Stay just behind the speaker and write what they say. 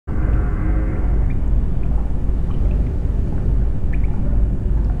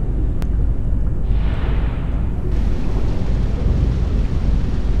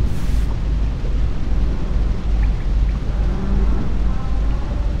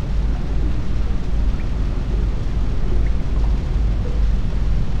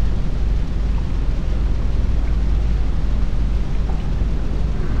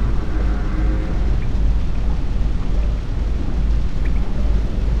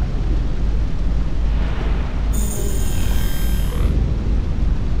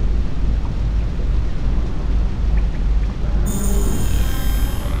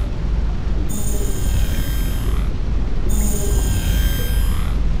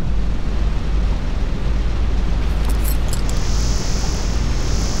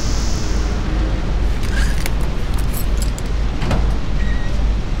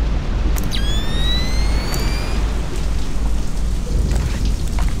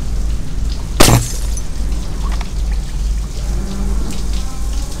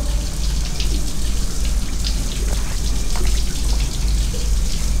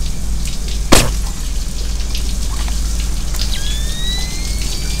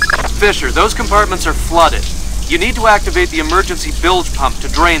Fisher, those compartments are flooded. You need to activate the emergency bilge pump to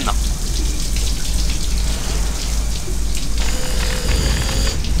drain them.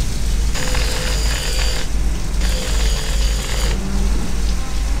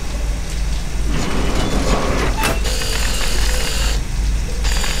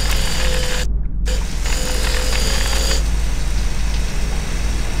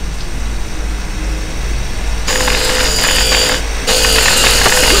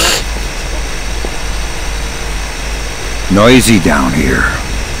 Noisy down here.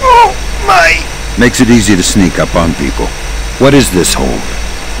 Oh, my! Makes it easy to sneak up on people. What is this hold?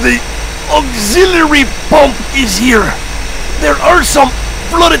 The auxiliary pump is here. There are some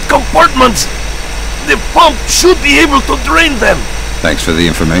flooded compartments. The pump should be able to drain them. Thanks for the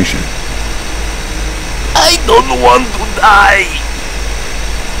information. I don't want to die.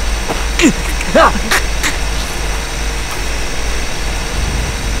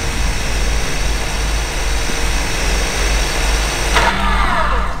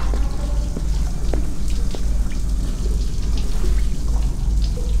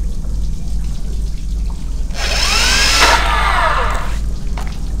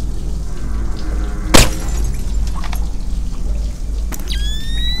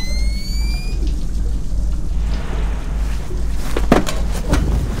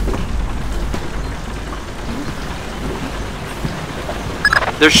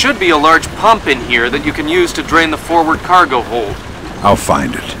 There should be a large pump in here that you can use to drain the forward cargo hold. I'll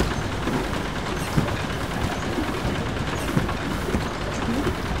find it.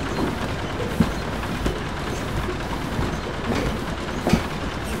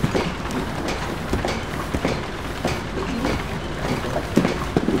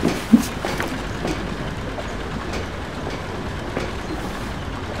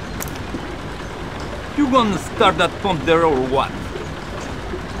 You gonna start that pump there or what?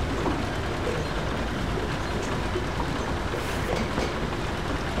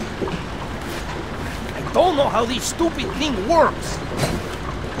 I don't know how this stupid thing works.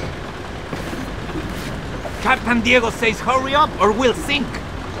 Captain Diego says hurry up or we'll sink.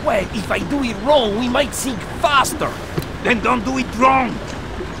 Well, if I do it wrong, we might sink faster. Then don't do it wrong.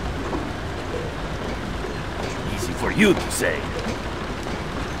 Easy for you to say.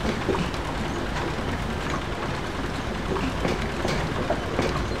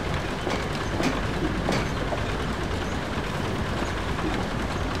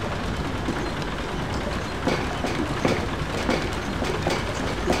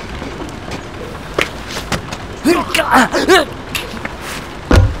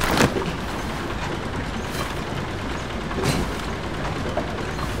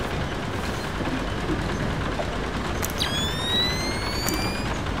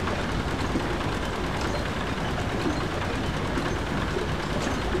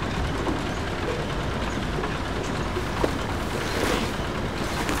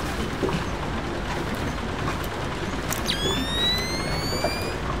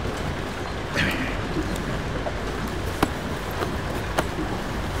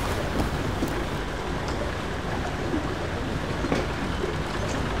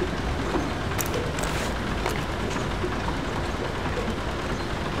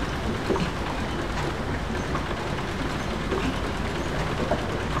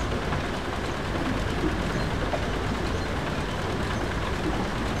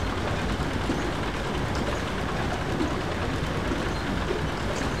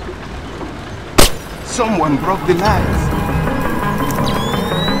 Someone broke the lights.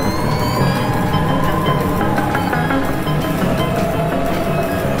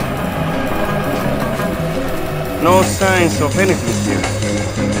 No signs of anything here.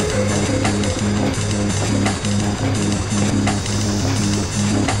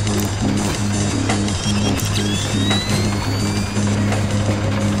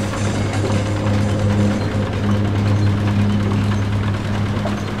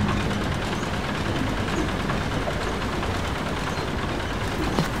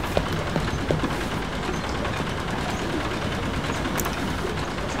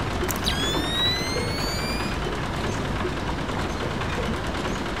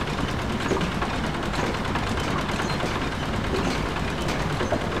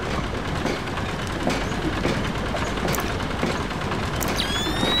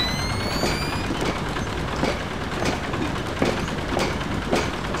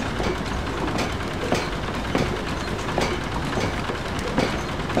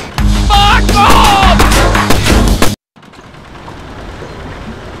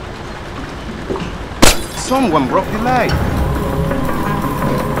 Someone broke the light.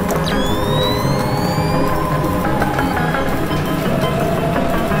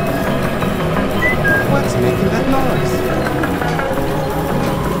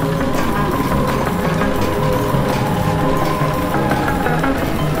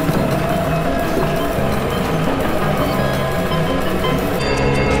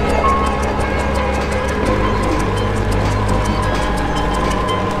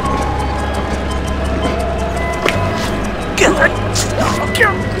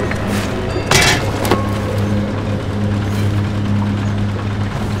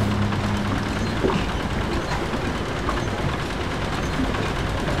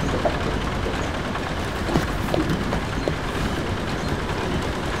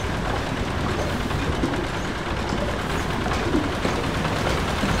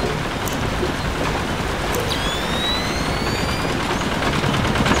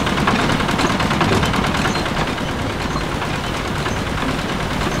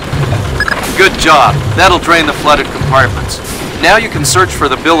 job. That'll drain the flooded compartments. Now you can search for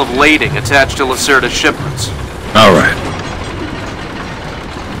the bill of lading attached to Lacerda's shipments. All right.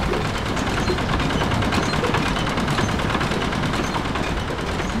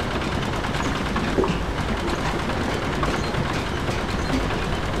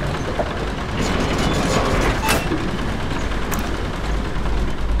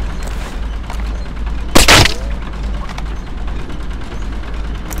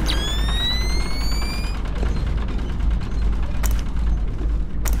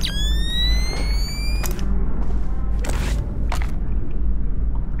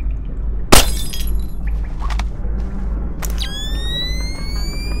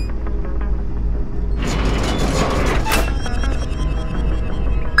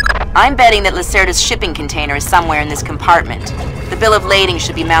 I'm betting that Lacerda's shipping container is somewhere in this compartment. The bill of lading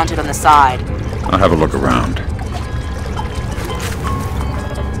should be mounted on the side. I'll have a look around.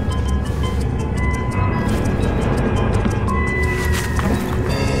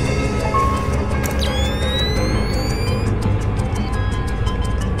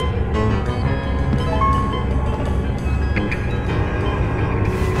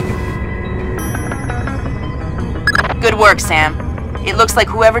 Good work, Sam. It looks like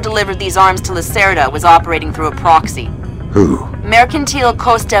whoever delivered these arms to Lacerda was operating through a proxy. Who? Mercantil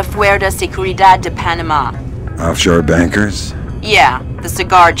Costa Fuerza Seguridad de Panama. Offshore bankers? Yeah, the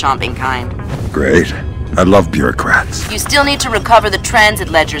cigar-chomping kind. Great. I love bureaucrats. You still need to recover the transit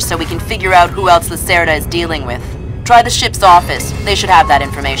ledgers so we can figure out who else Lacerda is dealing with. Try the ship's office. They should have that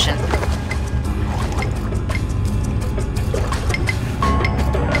information.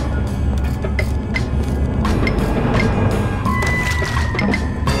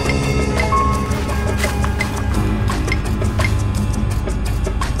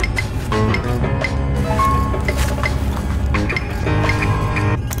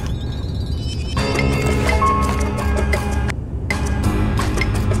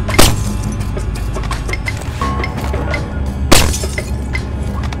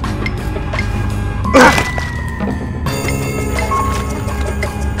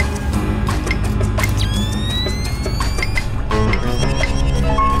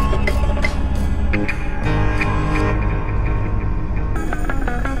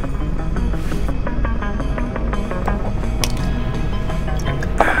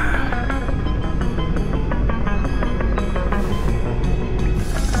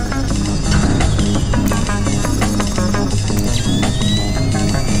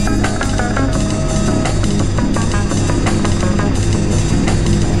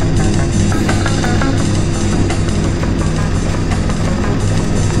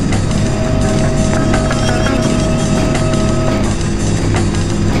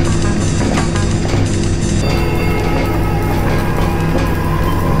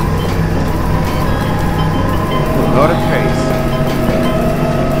 Not a trace.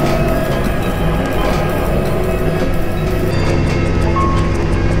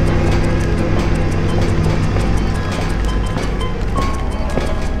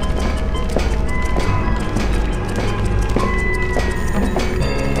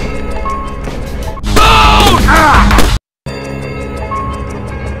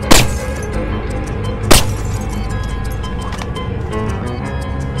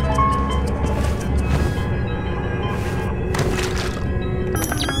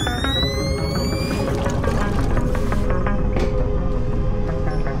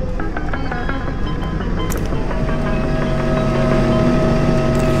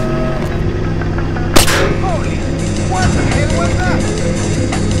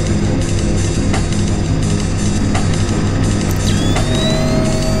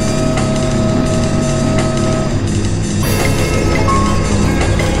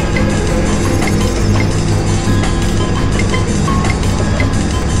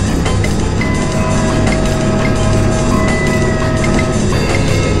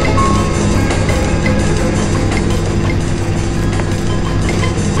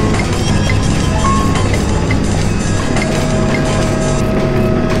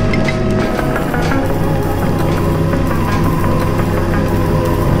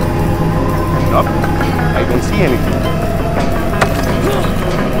 I don't see anything.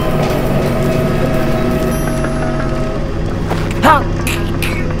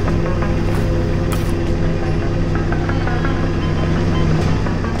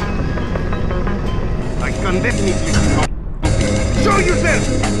 I can definitely see something. Show yourself!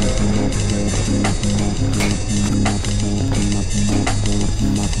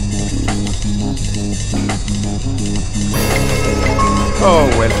 Oh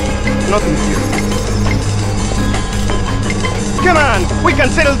well, nothing here. Come on, we can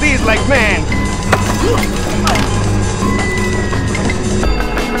settle this like men.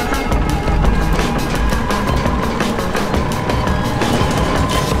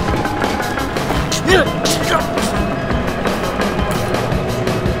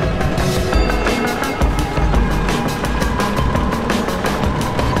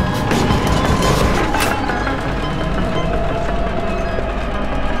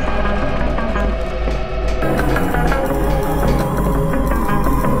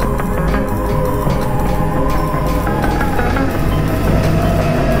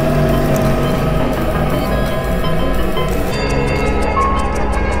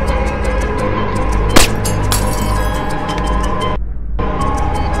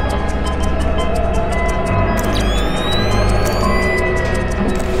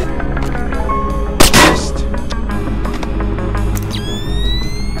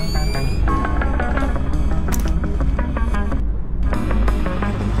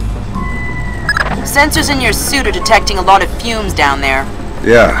 Sensors in your suit are detecting a lot of fumes down there.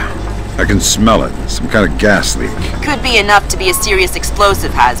 Yeah, I can smell it. Some kind of gas leak. Could be enough to be a serious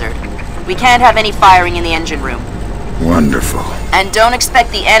explosive hazard. We can't have any firing in the engine room. Wonderful. And don't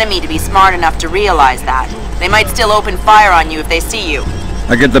expect the enemy to be smart enough to realize that. They might still open fire on you if they see you.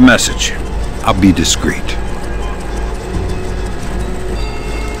 I get the message. I'll be discreet.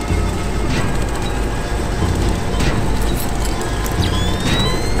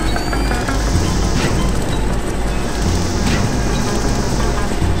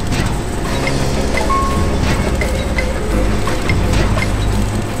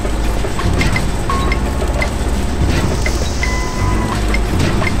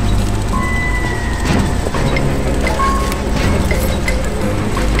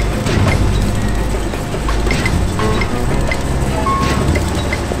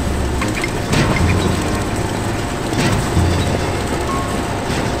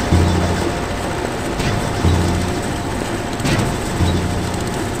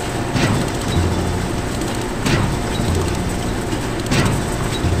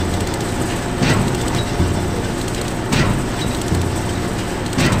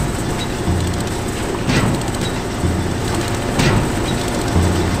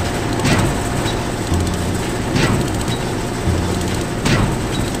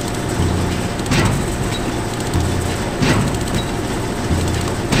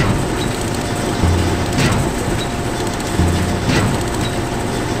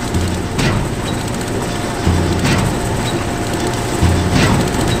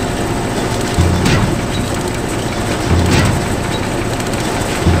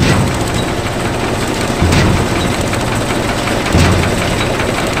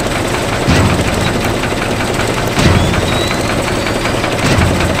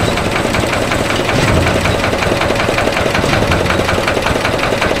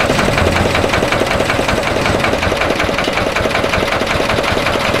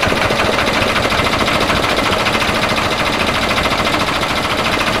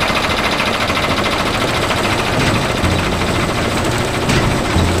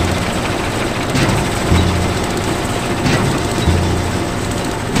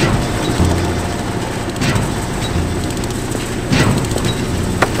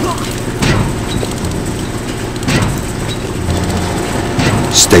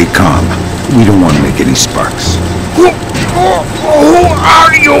 Stay calm. We don't want to make any sparks. Who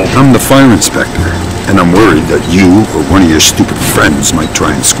are you? I'm the fire inspector, and I'm worried that you or one of your stupid friends might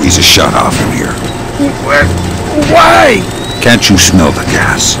try and squeeze a shot off in here. Why? Can't you smell the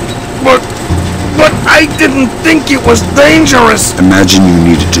gas? But I didn't think it was dangerous. Imagine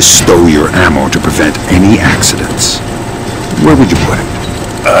you needed to stow your ammo to prevent any accidents. Where would you put it?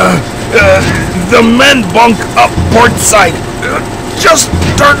 The men bunk up port side. Just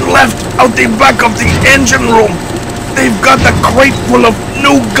turn left out the back of the engine room. They've got a crate full of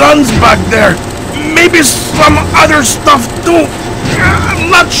new guns back there. Maybe some other stuff too. I'm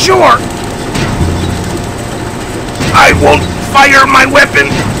not sure. I won't fire my weapon.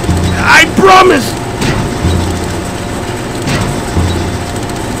 I promise.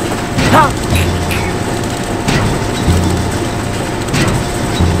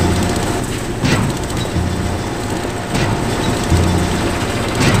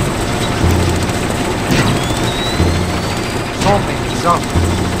 Something is up.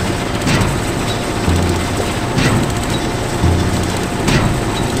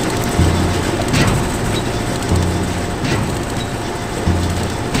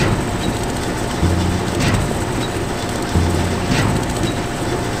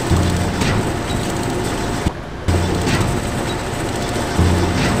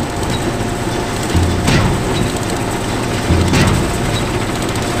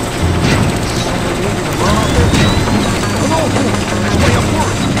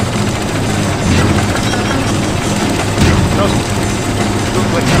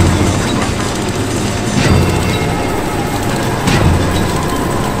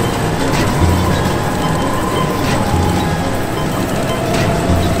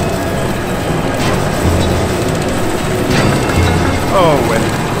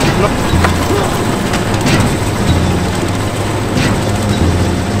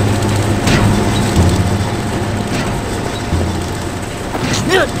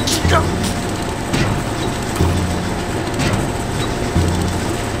 Sammy,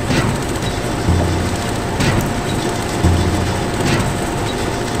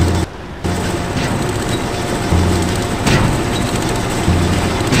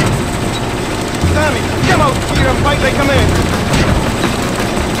 come out here and fight like a man.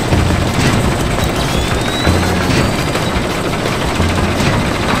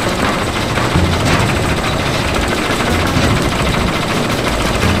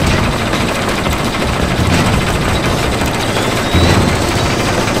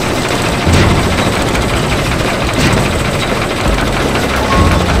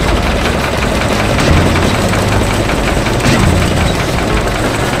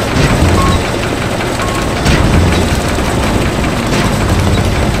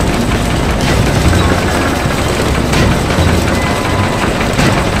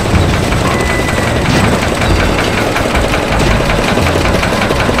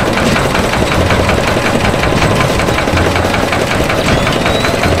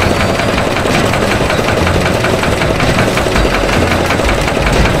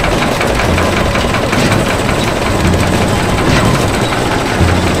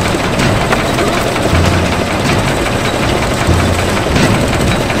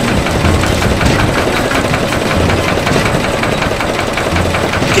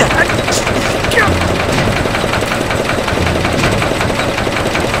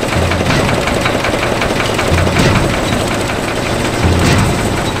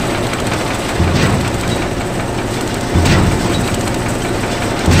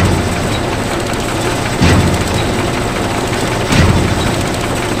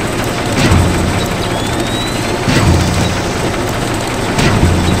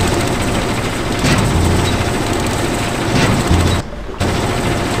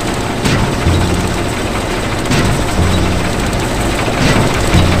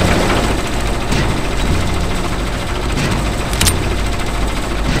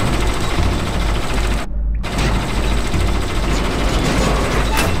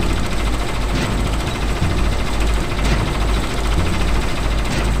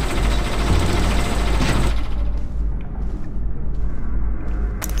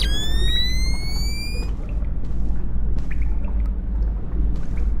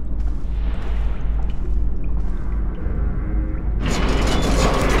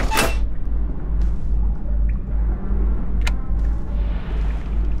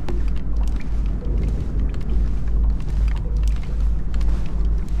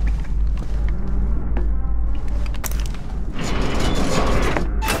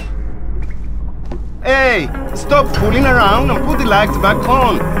 Hey, stop fooling around and put the lights back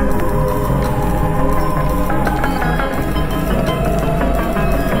on.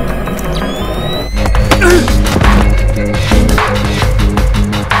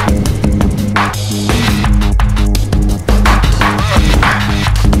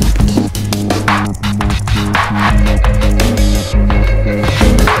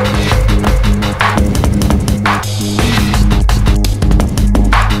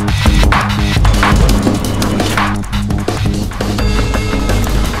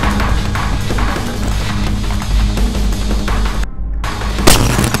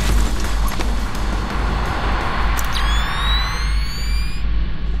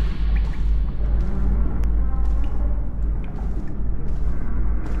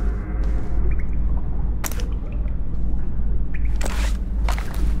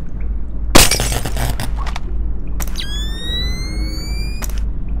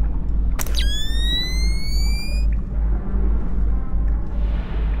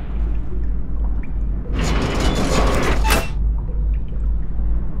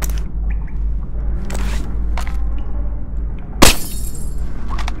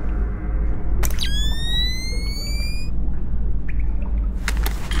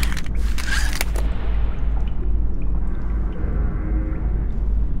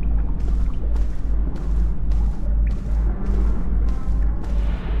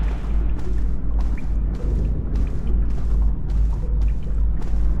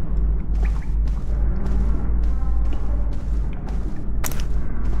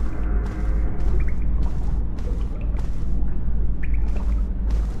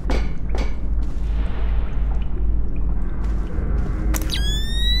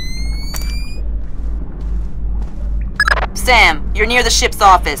 Sam, you're near the ship's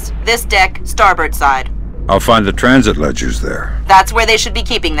office. This deck, starboard side. I'll find the transit ledgers there. That's where they should be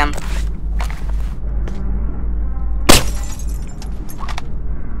keeping them.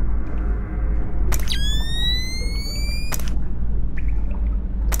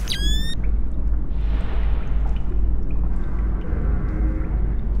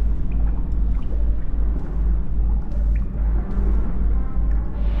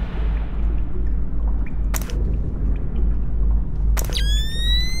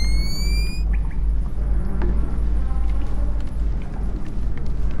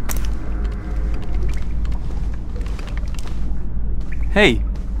 Hey,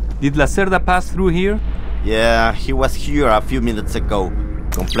 did Lacerda pass through here? Yeah, he was here a few minutes ago,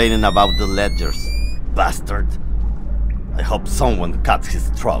 complaining about the ledgers. Bastard. I hope someone cuts his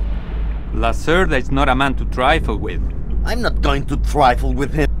throat. Lacerda is not a man to trifle with. I'm not going to trifle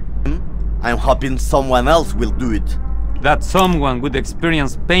with him. I'm hoping someone else will do it. That someone would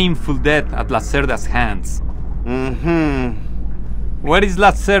experience painful death at Lacerda's hands. Where is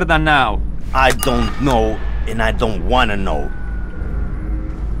Lacerda now? I don't know, and I don't wanna know.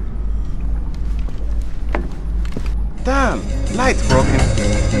 Damn, light's broken.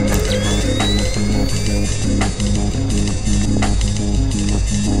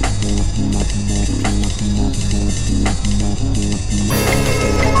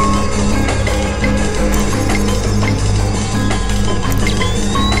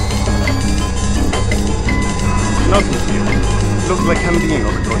 Nothing here. Looks like I'm being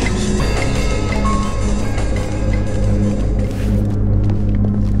overcautious.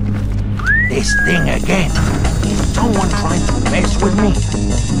 This thing again. Is someone trying to mess with me?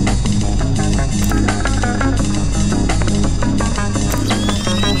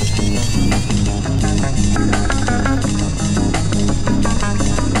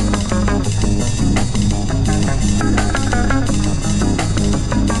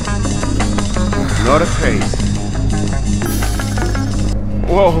 Not a trace.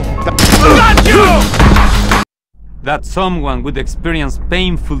 Whoa. That someone would experience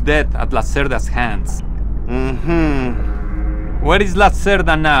painful death at Lacerda's hands. Where is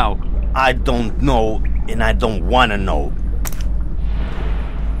Lacerda now? I don't know, and I don't wanna know.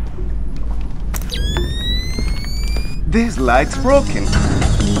 This light's broken.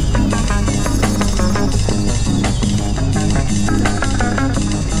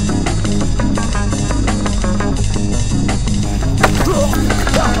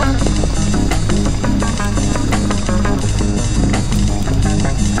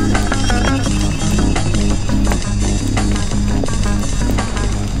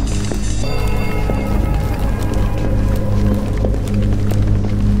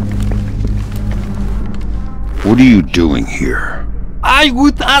 What are you doing here? I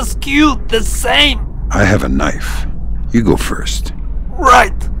would ask you the same. I have a knife. You go first.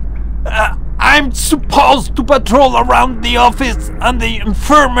 Right. I'm supposed to patrol around the office and the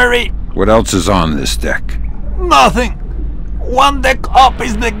infirmary. What else is on this deck? Nothing. One deck up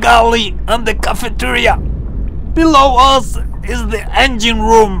is the galley and the cafeteria. Below us is the engine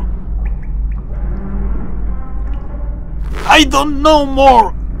room. I don't know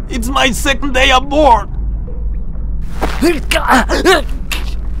more. It's my second day aboard.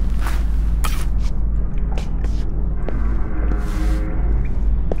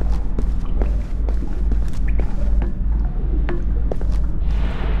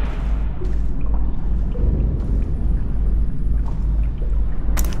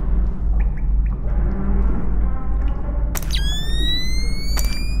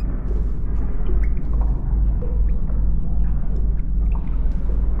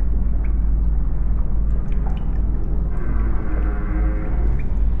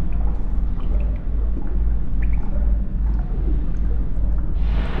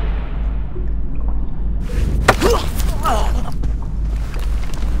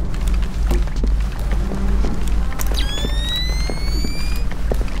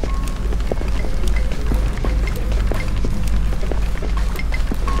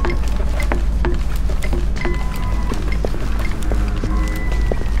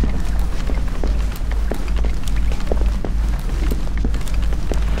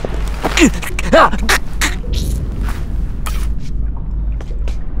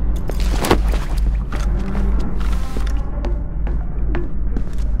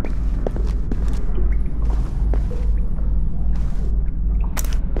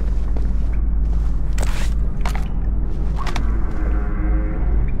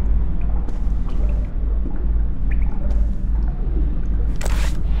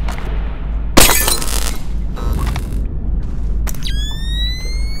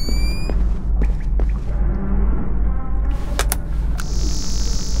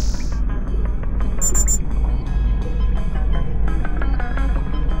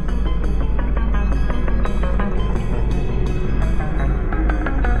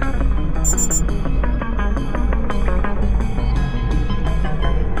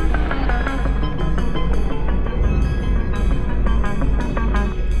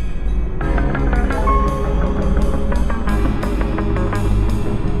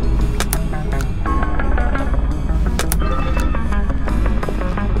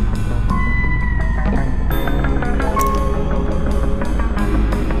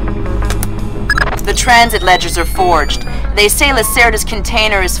 The transit ledgers are forged. They say Lacerda's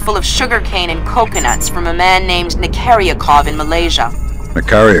container is full of sugarcane and coconuts from a man named Nikaryakov in Malaysia.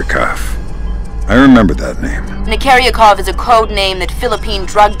 Nikaryakov. I remember that name. Nikaryakov is a code name that Philippine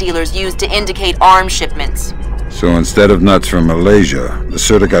drug dealers use to indicate arms shipments. So instead of nuts from Malaysia,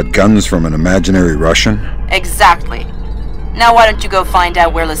 Lacerda got guns from an imaginary Russian? Exactly. Now why don't you go find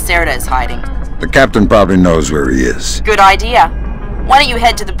out where Lacerda is hiding? The captain probably knows where he is. Good idea. Why don't you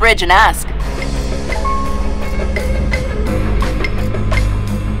head to the bridge and ask?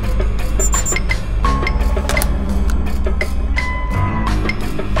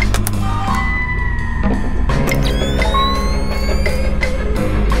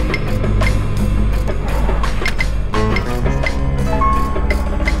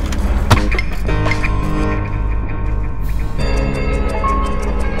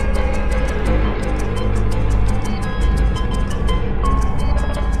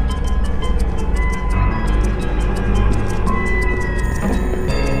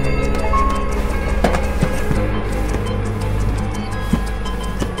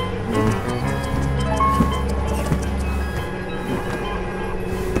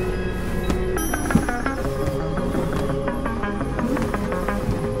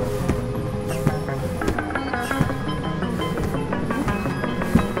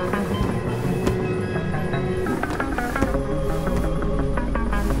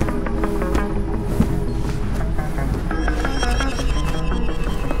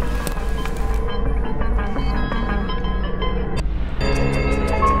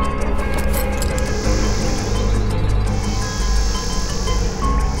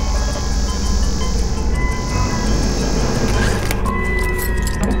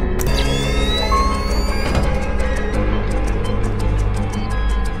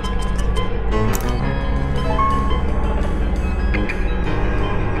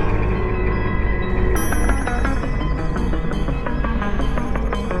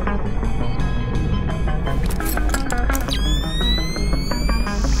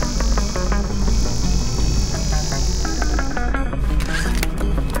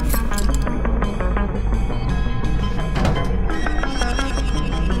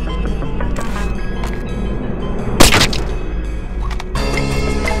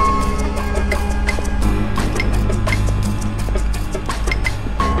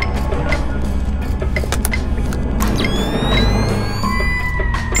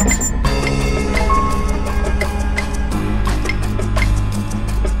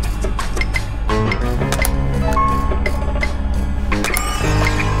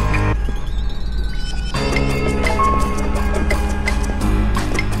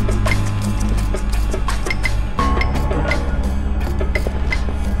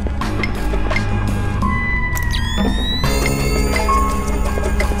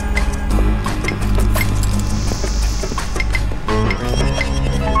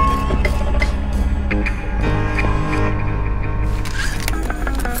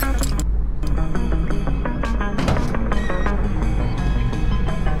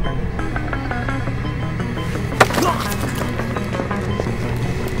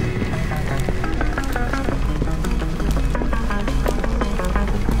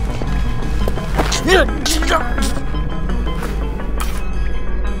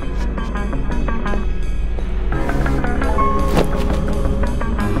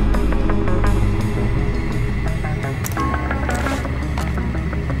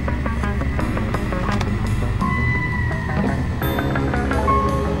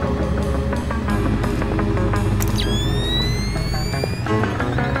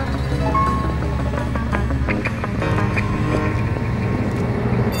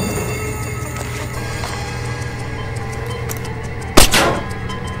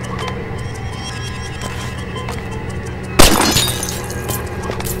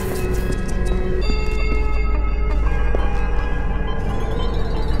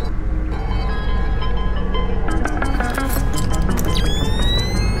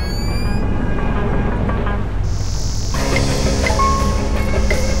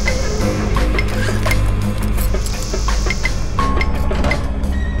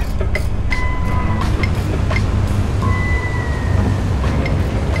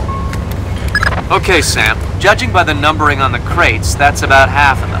 Okay, Sam. Judging by the numbering on the crates, that's about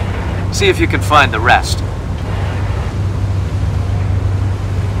half of them. See if you can find the rest.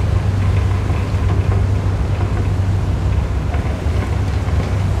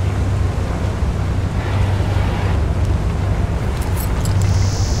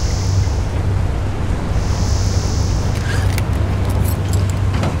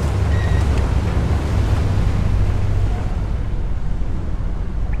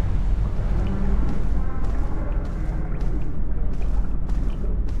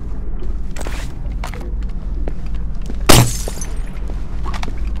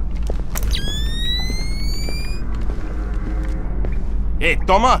 Hey,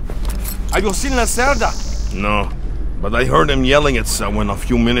 Toma! Have you seen Lacerda? No, but I heard him yelling at someone a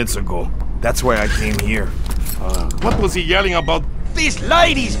few minutes ago. That's why I came here. What was he yelling about? This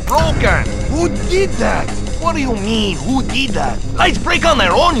light is broken! Who did that? What do you mean, who did that? Lights break on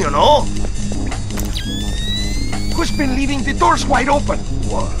their own, you know! Who's been leaving the doors wide open?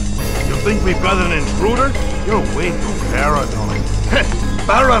 What? You think we've got an intruder? You're way too paranoid.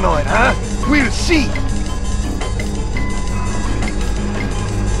 Paranoid, huh? We'll see!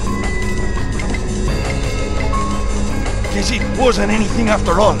 Guess it wasn't anything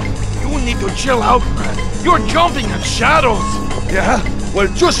after all. You need to chill out, man. You're jumping at shadows. Yeah?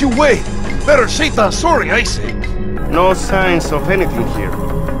 Well, just you wait. Better safe than sorry, I say. No signs of anything here.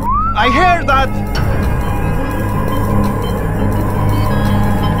 I heard that!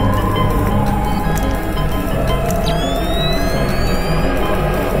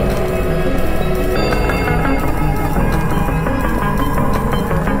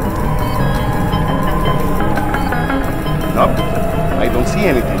 Nope, I don't see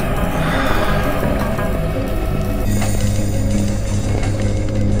anything.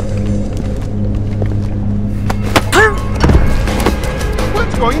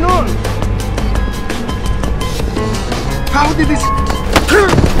 What's going on? How did this...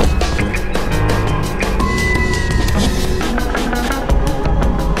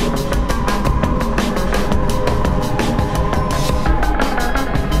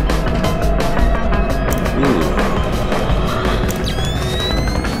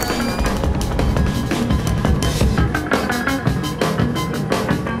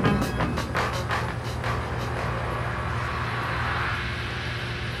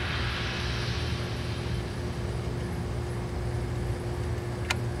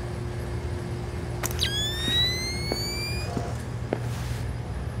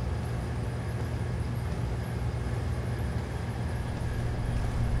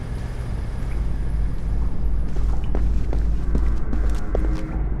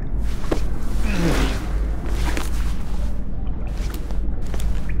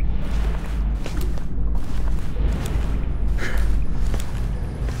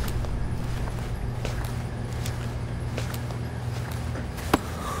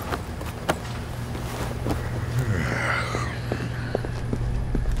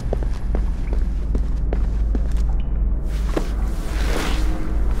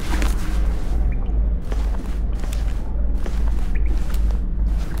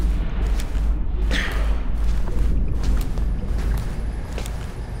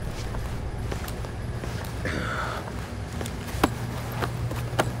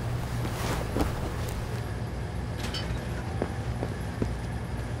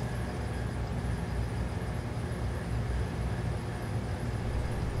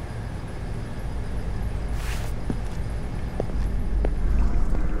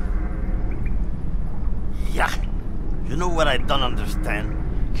 You know what I don't understand?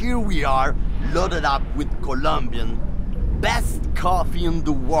 Here we are, loaded up with Colombian, best coffee in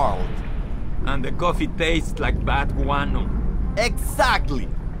the world. And the coffee tastes like bad guano. Exactly!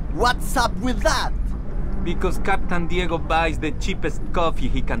 What's up with that? Because Captain Diego buys the cheapest coffee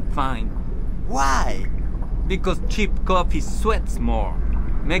he can find. Why? Because cheap coffee sweats more.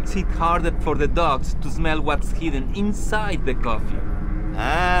 Makes it harder for the dogs to smell what's hidden inside the coffee.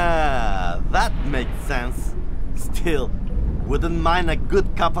 Ah, that makes sense. Still, wouldn't mind a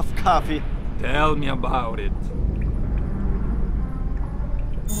good cup of coffee. Tell me about it.